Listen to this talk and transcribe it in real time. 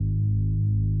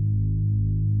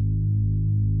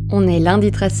On est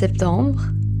lundi 13 septembre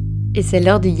et c'est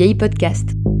l'heure du Yay Podcast.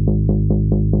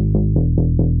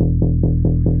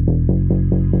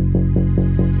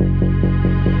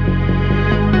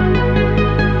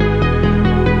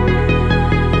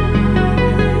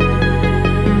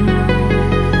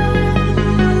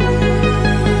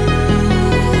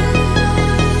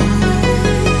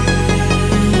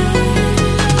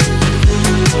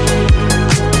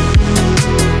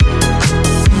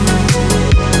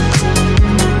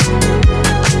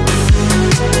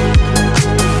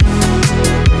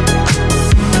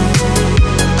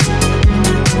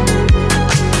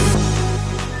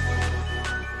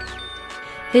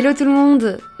 Hello tout le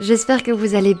monde, j'espère que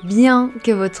vous allez bien,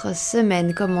 que votre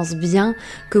semaine commence bien,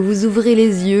 que vous ouvrez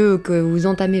les yeux, que vous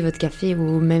entamez votre café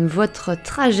ou même votre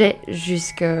trajet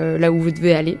jusque là où vous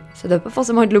devez aller. Ça doit pas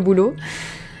forcément être le boulot.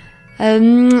 On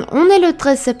est le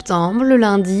 13 septembre, le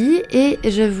lundi, et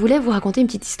je voulais vous raconter une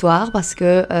petite histoire parce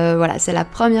que voilà, c'est la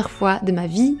première fois de ma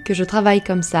vie que je travaille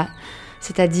comme ça,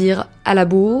 c'est-à-dire à la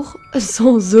bourre,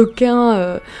 sans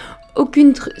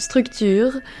aucune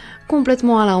structure,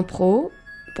 complètement à l'impro.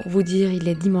 Pour vous dire, il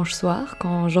est dimanche soir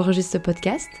quand j'enregistre ce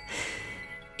podcast.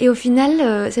 Et au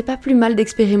final, c'est pas plus mal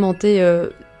d'expérimenter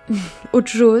autre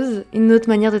chose, une autre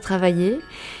manière de travailler.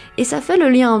 Et ça fait le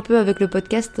lien un peu avec le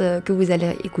podcast que vous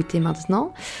allez écouter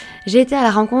maintenant. J'ai été à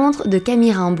la rencontre de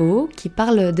Camille Rimbaud qui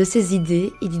parle de ses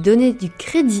idées et d'y donner du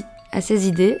crédit à ses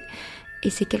idées. Et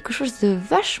c'est quelque chose de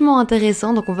vachement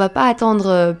intéressant, donc on va pas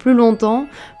attendre plus longtemps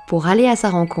pour aller à sa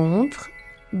rencontre.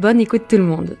 Bonne écoute tout le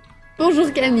monde.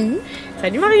 Bonjour Camille.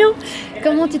 Salut Marion.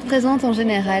 Comment tu te présentes en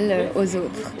général aux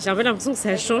autres ? J'ai un peu l'impression que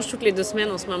ça change toutes les 2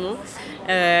 semaines en ce moment.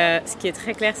 Ce qui est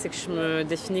très clair, c'est que je me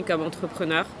définis comme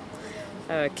entrepreneur,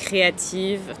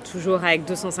 créative, toujours avec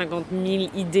 250 000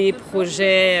 idées,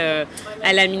 projets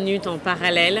à la minute en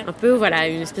parallèle. Un peu voilà,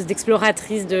 une espèce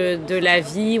d'exploratrice de la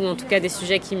vie, ou en tout cas des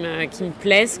sujets qui me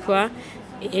plaisent, quoi.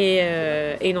 Et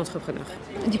une entrepreneur.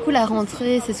 Du coup, la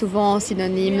rentrée, c'est souvent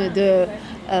synonyme de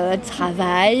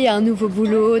travail, un nouveau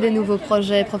boulot, des nouveaux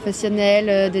projets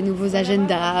professionnels, des nouveaux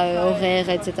agendas, horaires,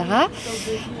 etc.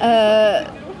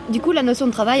 Du coup, la notion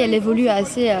de travail, elle évolue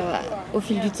assez au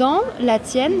fil du temps. La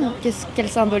tienne, qu'est-ce qu'elle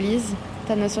symbolise,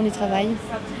 ta notion du travail ?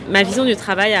 Ma vision du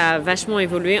travail a vachement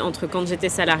évolué entre quand j'étais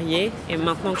salariée et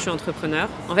maintenant que je suis entrepreneur.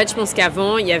 En fait, je pense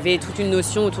qu'avant, il y avait toute une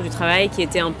notion autour du travail qui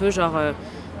était un peu genre...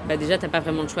 déjà, t'as pas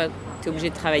vraiment le choix, t'es obligé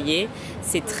de travailler.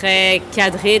 C'est très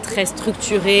cadré, très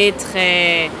structuré,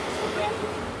 très...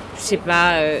 Je sais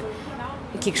pas...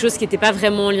 quelque chose qui n'était pas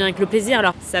vraiment en lien avec le plaisir.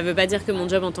 Alors, ça veut pas dire que mon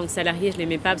job en tant que salarié, je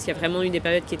l'aimais pas, parce qu'il y a vraiment eu des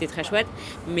périodes qui étaient très chouettes.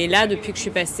 Mais là, depuis que je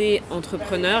suis passée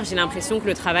entrepreneur, j'ai l'impression que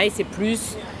le travail, c'est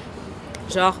plus...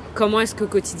 genre, comment est-ce qu'au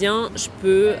quotidien, je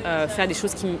peux faire des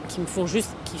choses qui me font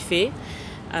juste kiffer,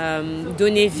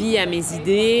 donner vie à mes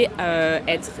idées,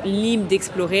 être libre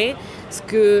d'explorer. Ce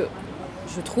que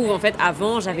je trouve, en fait,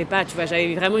 avant, j'avais pas, tu vois,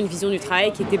 j'avais vraiment une vision du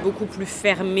travail qui était beaucoup plus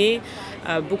fermée,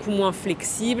 beaucoup moins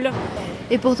flexible.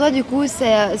 Et pour toi, du coup,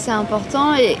 c'est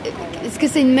important. Et est-ce que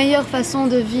c'est une meilleure façon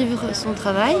de vivre son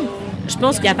travail ? Je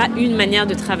pense qu'il n'y a pas une manière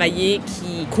de travailler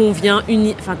qui convient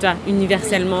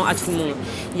universellement à tout le monde.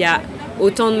 Il y a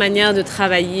autant de manières de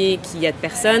travailler qu'il y a de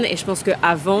personnes. Et je pense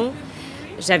qu'avant,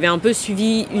 j'avais un peu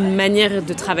suivi une manière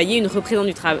de travailler, une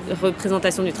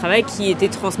représentation du travail qui était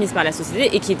transmise par la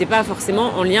société et qui n'était pas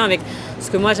forcément en lien avec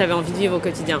ce que moi j'avais envie de vivre au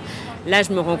quotidien. Là,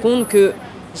 je me rends compte que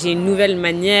j'ai une nouvelle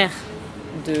manière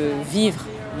de vivre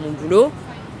mon boulot.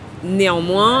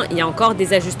 Néanmoins, il y a encore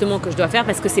des ajustements que je dois faire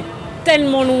parce que c'est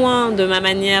tellement loin de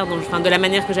de la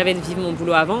manière que j'avais de vivre mon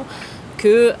boulot avant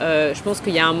que je pense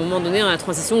qu'il y a un moment donné dans la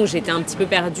transition où j'étais un petit peu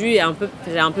perdue et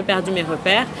j'ai un peu perdu mes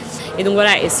repères. Et donc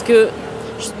voilà,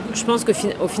 je pense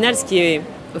qu'au final, ce qui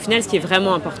est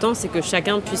vraiment important, c'est que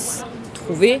chacun puisse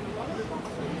trouver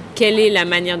quelle est la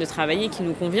manière de travailler qui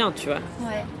nous convient, tu vois.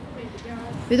 Ouais.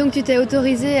 Mais donc, tu t'es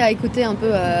autorisée à écouter un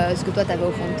peu ce que toi, tu avais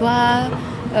au fond de toi.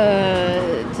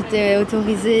 Tu t'es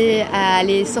autorisée à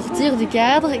aller sortir du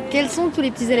cadre. Quels sont tous les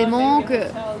petits éléments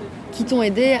qui t'ont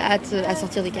aidé à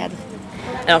sortir du cadre ?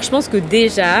 Alors, je pense que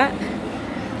déjà,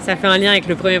 ça fait un lien avec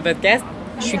le premier podcast,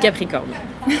 je suis Capricorne.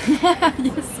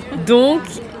 Yes. Donc,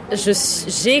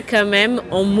 j'ai quand même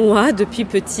en moi, depuis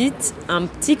petite, un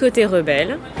petit côté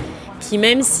rebelle qui,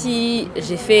 même si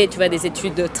j'ai fait, tu vois, des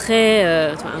études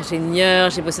très ingénieur,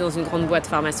 j'ai bossé dans une grande boîte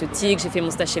pharmaceutique, j'ai fait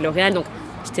mon stage chez L'Oréal, donc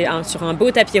j'étais sur un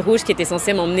beau tapis rouge qui était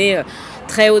censé m'emmener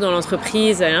très haut dans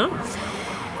l'entreprise. Hein.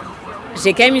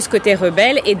 J'ai quand même eu ce côté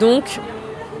rebelle et donc,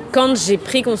 quand j'ai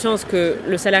pris conscience que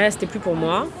le salariat, c'était plus pour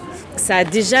moi, ça a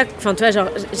déjà, enfin tu vois, genre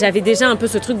j'avais déjà un peu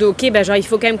ce truc de ok, bah genre il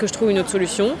faut quand même que je trouve une autre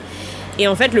solution. Et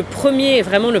en fait le premier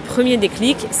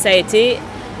déclic, ça a été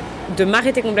de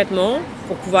m'arrêter complètement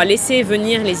pour pouvoir laisser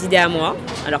venir les idées à moi.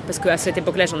 Alors parce qu'à cette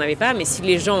époque-là, j'en avais pas, mais si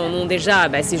les gens en ont déjà,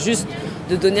 c'est juste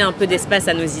de donner un peu d'espace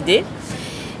à nos idées.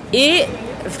 Et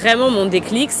vraiment, mon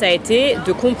déclic, ça a été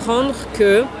de comprendre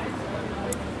que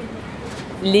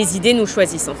les idées nous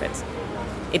choisissent en fait.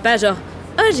 Et pas genre,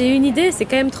 j'ai une idée, c'est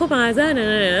quand même trop un hasard.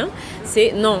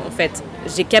 C'est non, en fait,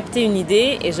 j'ai capté une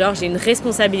idée et genre j'ai une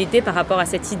responsabilité par rapport à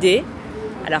cette idée.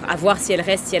 Alors, à voir si elle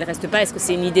reste pas, est-ce que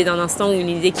c'est une idée d'un instant ou une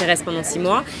idée qui reste pendant 6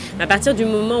 mois. Mais à partir du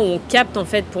moment où on capte, en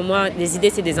fait, pour moi, des idées,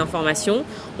 c'est des informations,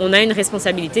 on a une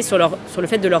responsabilité sur le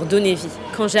fait de leur donner vie.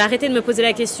 Quand j'ai arrêté de me poser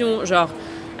la question, genre,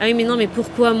 ah oui, mais non, mais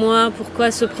pourquoi moi ? Pourquoi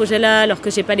ce projet-là, alors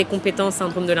que j'ai pas les compétences,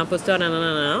 syndrome de l'imposteur,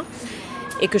 nanana,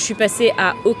 et que je suis passée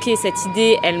à, ok, cette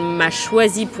idée, elle m'a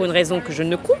choisi pour une raison que je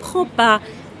ne comprends pas,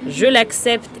 je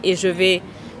l'accepte et je vais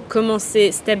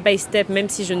commencer step by step, même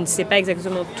si je ne sais pas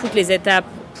exactement toutes les étapes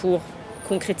pour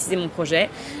concrétiser mon projet.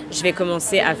 Je vais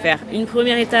commencer à faire une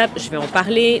première étape, je vais en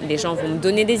parler, les gens vont me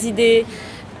donner des idées,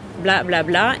 bla bla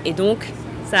bla. Et donc,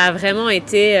 ça a vraiment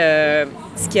été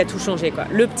ce qui a tout changé, quoi.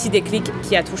 Le petit déclic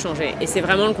qui a tout changé. Et c'est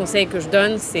vraiment le conseil que je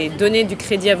donne, c'est donner du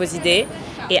crédit à vos idées.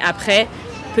 Et après,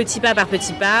 petit pas par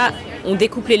petit pas, on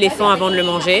découpe l'éléphant avant de le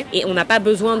manger. Et on n'a pas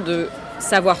besoin de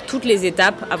savoir toutes les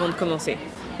étapes avant de commencer.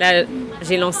 Là,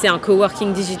 j'ai lancé un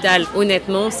coworking digital.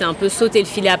 Honnêtement, c'est un peu sauter le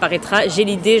filet apparaîtra. J'ai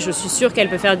l'idée, je suis sûre qu'elle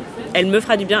me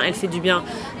fera du bien, elle fait du bien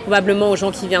probablement aux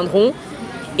gens qui viendront.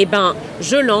 Et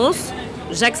je lance,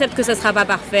 j'accepte que ça ne sera pas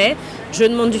parfait, je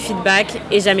demande du feedback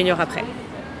et j'améliore après.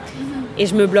 Et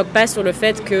je ne me bloque pas sur le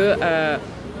fait que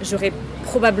j'aurais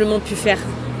probablement pu faire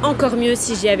encore mieux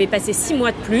si j'y avais passé 6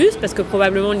 mois de plus, parce que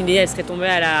probablement l'idée, elle serait tombée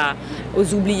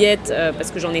aux oubliettes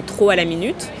parce que j'en ai trop à la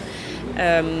minute.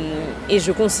 Et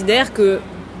je considère que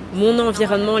mon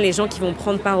environnement, les gens qui vont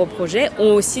prendre part au projet,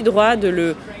 ont aussi droit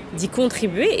d'y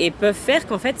contribuer et peuvent faire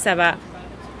qu'en fait, ça va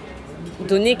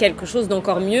donner quelque chose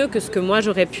d'encore mieux que ce que moi,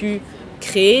 j'aurais pu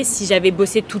créer si j'avais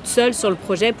bossé toute seule sur le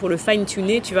projet pour le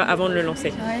fine-tuner, tu vois, avant de le lancer.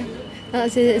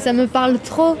 Ouais. Ça me parle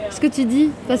trop ce que tu dis,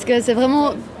 parce que c'est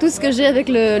vraiment tout ce que j'ai avec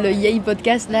le Yay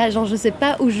podcast là. Genre, je sais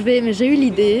pas où je vais, mais j'ai eu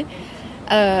l'idée.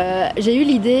 J'ai eu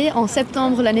l'idée en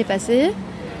septembre l'année passée.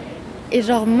 Et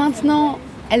genre maintenant,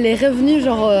 elle est revenue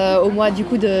au mois du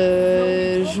coup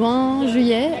de juin,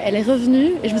 juillet. Elle est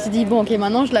revenue et je me suis dit bon ok,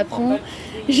 maintenant je la prends,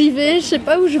 j'y vais, je sais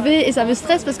pas où je vais et ça me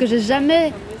stresse parce que j'ai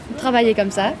jamais travaillé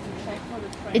comme ça.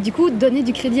 Et du coup, donner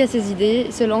du crédit à ses idées,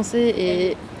 se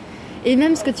lancer et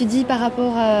même ce que tu dis par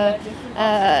rapport à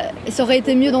ça aurait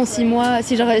été mieux dans 6 mois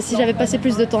si j'avais passé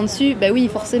plus de temps dessus, oui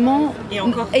forcément.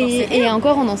 Et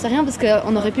encore on n'en sait rien parce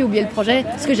qu'on aurait pu oublier le projet,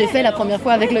 ce que j'ai fait la première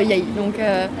fois avec le Yay. Donc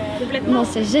non,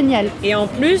 c'est génial. Et en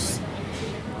plus,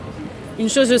 une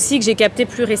chose aussi que j'ai captée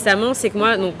plus récemment, c'est que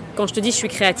moi, donc, quand je te dis je suis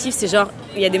créative, c'est genre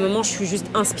il y a des moments où je suis juste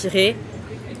inspirée,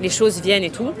 les choses viennent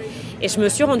et tout. Et je me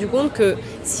suis rendu compte que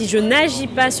si je n'agis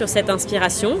pas sur cette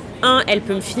inspiration, elle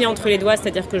peut me filer entre les doigts,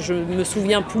 c'est-à-dire que je ne me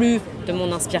souviens plus de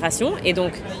mon inspiration, et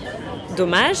donc,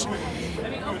 dommage.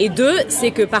 Et 2, c'est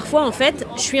que parfois, en fait,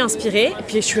 je suis inspirée,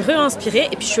 puis je suis re-inspirée,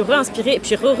 et puis je suis re-inspirée, et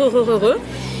puis re.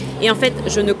 Et en fait,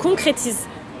 je ne concrétise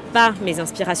pas mes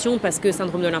inspirations parce que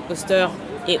syndrome de l'imposteur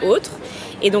et autres.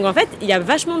 Et donc, en fait, il y a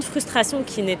vachement de frustration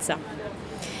qui naît de ça.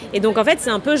 Et donc, en fait,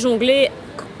 c'est un peu jongler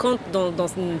quand dans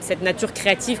cette nature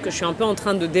créative que je suis un peu en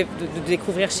train de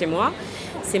découvrir chez moi,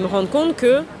 c'est me rendre compte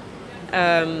que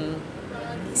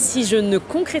si je ne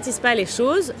concrétise pas les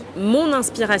choses, mon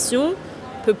inspiration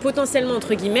peut potentiellement,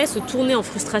 entre guillemets, se tourner en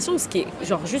frustration, ce qui est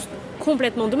genre juste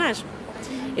complètement dommage.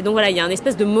 Et donc voilà, il y a un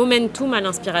espèce de momentum à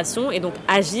l'inspiration et donc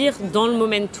agir dans le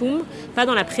momentum, pas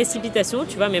dans la précipitation,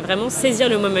 tu vois, mais vraiment saisir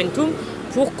le momentum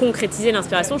pour concrétiser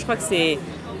l'inspiration. Je crois que c'est...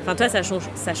 Enfin, toi, ça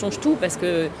change tout parce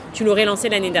que tu l'aurais lancé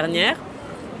l'année dernière.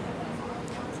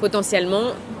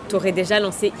 Potentiellement, tu aurais déjà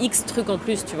lancé X trucs en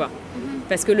plus, tu vois.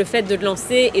 Parce que le fait de te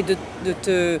lancer et de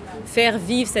te faire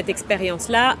vivre cette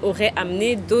expérience-là aurait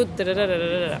amené d'autres...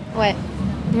 Ouais,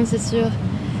 c'est sûr.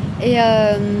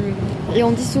 Et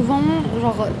on dit souvent,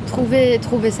 genre, trouver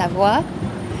sa voie.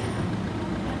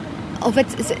 En fait,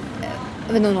 c'est...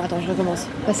 Non, attends, je recommence.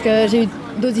 Parce que j'ai eu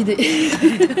d'autres idées.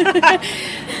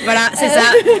 Voilà, c'est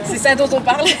ça dont on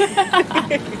parle.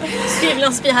 Suivre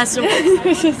l'inspiration.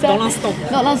 C'est ça. Dans l'instant.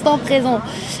 Dans l'instant présent.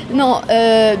 Non,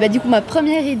 du coup, ma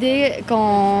première idée,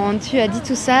 quand tu as dit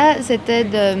tout ça, c'était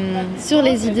sur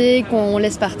les idées qu'on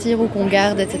laisse partir ou qu'on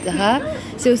garde, etc.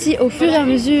 C'est aussi au fur et à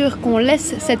mesure qu'on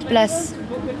laisse cette place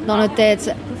dans notre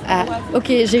tête à « Ok,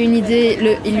 j'ai une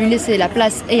idée », et lui laisser la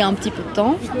place et un petit peu de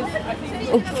temps.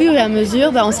 au fur et à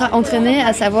mesure, on sera entraîné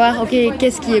à savoir, ok,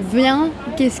 qu'est-ce qui est bien,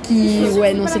 qu'est-ce qui...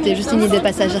 Ouais, non, c'était juste une idée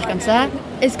passagère comme ça.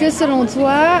 Est-ce que selon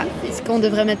toi, est-ce qu'on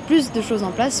devrait mettre plus de choses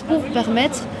en place pour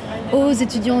permettre aux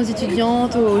étudiants, aux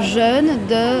étudiantes, aux jeunes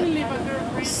de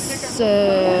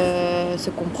se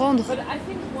comprendre?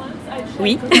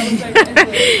 Oui,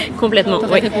 complètement.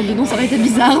 T'aurais répondu non, ça aurait été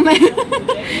bizarre, mais...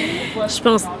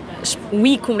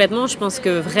 Oui, complètement. Je pense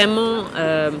que vraiment,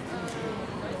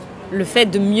 le fait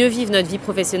de mieux vivre notre vie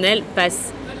professionnelle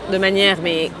passe de manière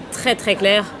très très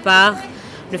claire par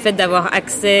le fait d'avoir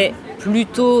accès plus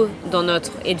tôt dans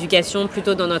notre éducation, plus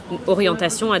tôt dans notre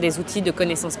orientation à des outils de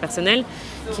connaissance personnelle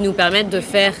qui nous permettent de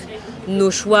faire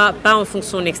nos choix, pas en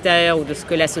fonction de l'extérieur ou de ce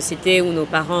que la société ou nos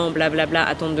parents, blablabla,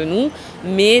 attendent de nous,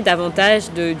 mais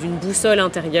davantage d'une boussole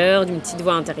intérieure, d'une petite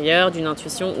voix intérieure, d'une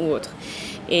intuition ou autre.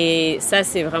 Et ça,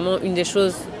 c'est vraiment une des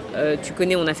choses, tu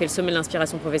connais, on a fait le sommet de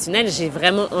l'inspiration professionnelle, j'ai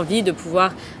vraiment envie de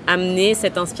pouvoir amener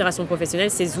cette inspiration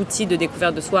professionnelle, ces outils de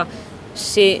découverte de soi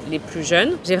chez les plus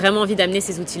jeunes. J'ai vraiment envie d'amener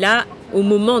ces outils-là au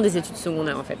moment des études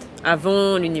secondaires, en fait.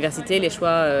 Avant l'université, les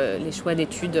choix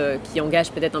d'études qui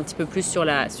engagent peut-être un petit peu plus sur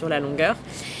la longueur.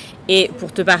 Et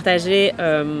pour te partager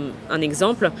un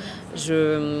exemple,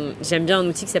 j'aime bien un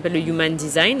outil qui s'appelle le Human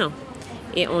Design.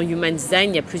 Et en Human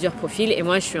Design, il y a plusieurs profils. Et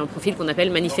moi, je suis un profil qu'on appelle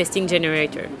Manifesting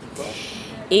Generator.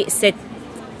 Et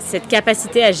cette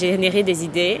capacité à générer des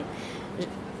idées,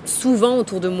 souvent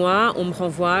autour de moi, on me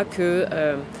renvoie que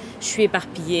je suis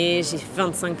éparpillée, j'ai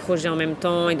 25 projets en même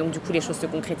temps et donc du coup les choses ne se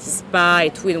concrétisent pas et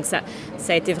tout. Et donc ça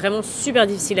a été vraiment super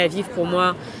difficile à vivre pour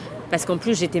moi parce qu'en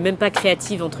plus j'étais même pas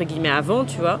créative entre guillemets avant,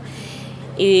 tu vois.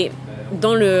 Et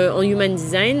en Human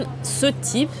Design, ce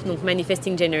type, donc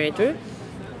Manifesting Generator,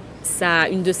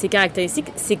 une de ses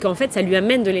caractéristiques, c'est qu'en fait ça lui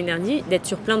amène de l'énergie d'être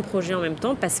sur plein de projets en même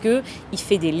temps parce qu'il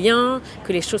fait des liens,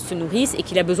 que les choses se nourrissent et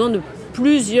qu'il a besoin de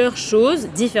plusieurs choses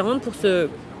différentes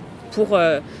pour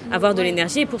avoir de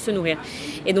l'énergie et pour se nourrir.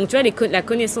 Et donc tu vois, la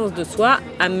connaissance de soi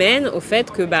amène au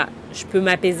fait que je peux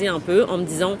m'apaiser un peu en me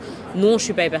disant non, je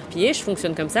suis pas éparpillée, je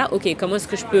fonctionne comme ça, ok, comment est-ce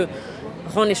que je peux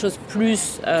rendre les choses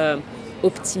plus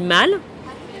optimales,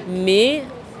 mais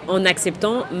en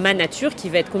acceptant ma nature qui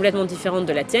va être complètement différente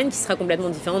de la tienne, qui sera complètement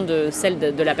différente de celle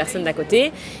de la personne d'à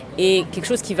côté, et quelque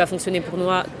chose qui va fonctionner pour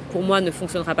moi ne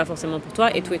fonctionnera pas forcément pour toi,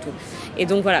 et tout et tout. Et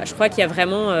donc voilà, je crois qu'il y a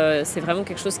vraiment, c'est vraiment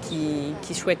quelque chose qui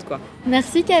est chouette, quoi.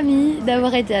 Merci Camille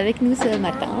d'avoir été avec nous ce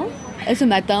matin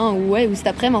ou cet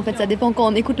après-midi, en fait ça dépend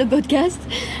quand on écoute le podcast.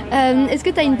 Est-ce que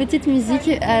tu as une petite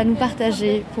musique à nous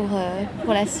partager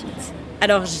pour la suite?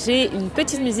 Alors j'ai une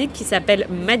petite musique qui s'appelle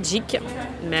Magic,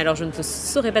 mais alors je ne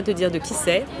saurais pas te dire de qui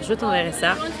c'est, je t'enverrai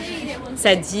ça.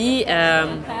 Ça dit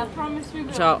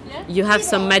genre you have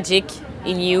some magic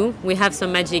in you, we have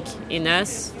some magic in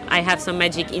us, I have some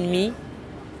magic in me,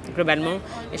 globalement.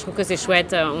 Et je trouve que c'est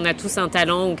chouette, on a tous un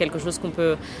talent ou quelque chose qu'on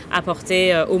peut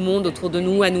apporter au monde autour de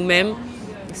nous, à nous-mêmes.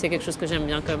 C'est quelque chose que j'aime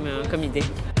bien comme idée.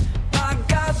 I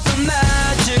got the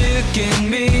magic in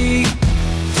me.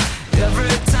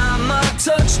 Every time I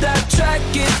touch that track,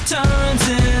 it turns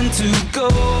into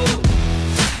gold.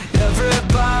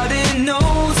 Everybody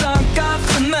knows I got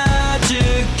the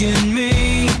magic in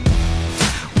me.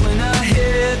 When I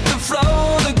hit the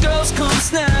floor, the girls come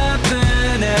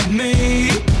snapping at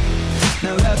me.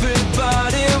 Now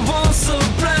everybody wants a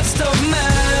blast of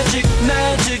magic,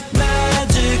 magic,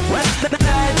 magic,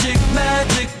 magic,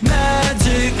 magic,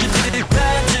 magic,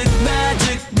 magic,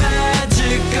 magic,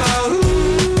 magic, oh.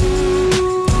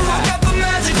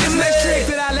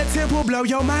 Blow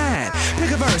your mind.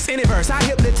 Pick a verse, any verse, I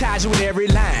hypnotize you with every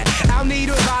line. I'll need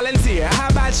a volunteer. How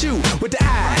about you with the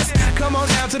eyes? Come on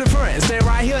down to the front, stay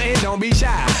right here and don't be shy.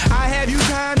 I have you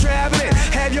time traveling,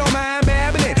 have your mind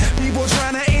babbling. People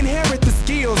trying to inherit the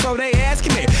skills, so they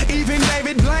asking me. Even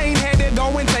David Blaine had to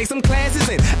go and take some classes,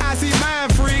 and I see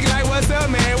mind freak like, what's up,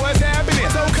 man? What's happening?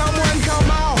 So come on,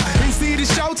 come on, and see the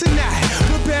show tonight.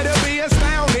 Prepare to be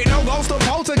astounded, no ghost or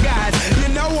poltergeist. You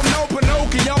know I'm no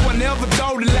Pinocchio, I never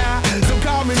told a lie. So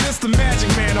call me Mr. Magic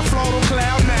Man, I float on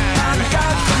cloud nine. I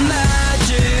got the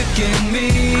magic in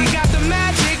me. I got the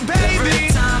magic, baby. Every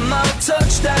time I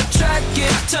touch that track,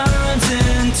 it turns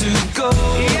into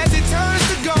gold. Yes, it turns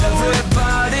to gold.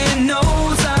 Everybody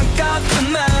knows I got the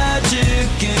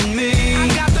magic in me. I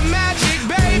got the magic,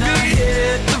 baby. When I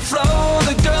hit the floor,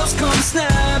 the girls come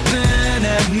snapping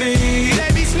at me.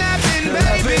 They be snapping,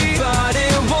 baby. Everybody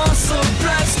wants a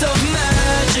blast of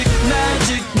magic,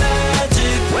 magic,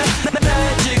 magic,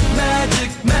 magic, magic,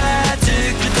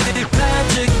 magic,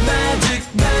 magic, magic,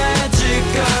 magic,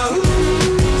 oh.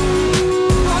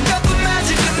 I got the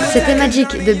magic in me. C'était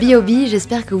Magic de B.O.B,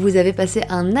 j'espère que vous avez passé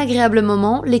un agréable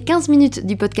moment. Les 15 minutes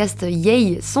du podcast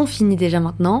Yay sont finies déjà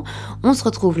maintenant. On se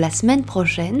retrouve la semaine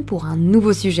prochaine pour un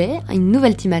nouveau sujet, une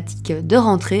nouvelle thématique de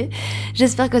rentrée.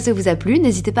 J'espère que ça vous a plu,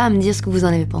 n'hésitez pas à me dire ce que vous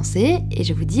en avez pensé et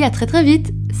je vous dis à très très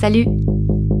vite. Salut!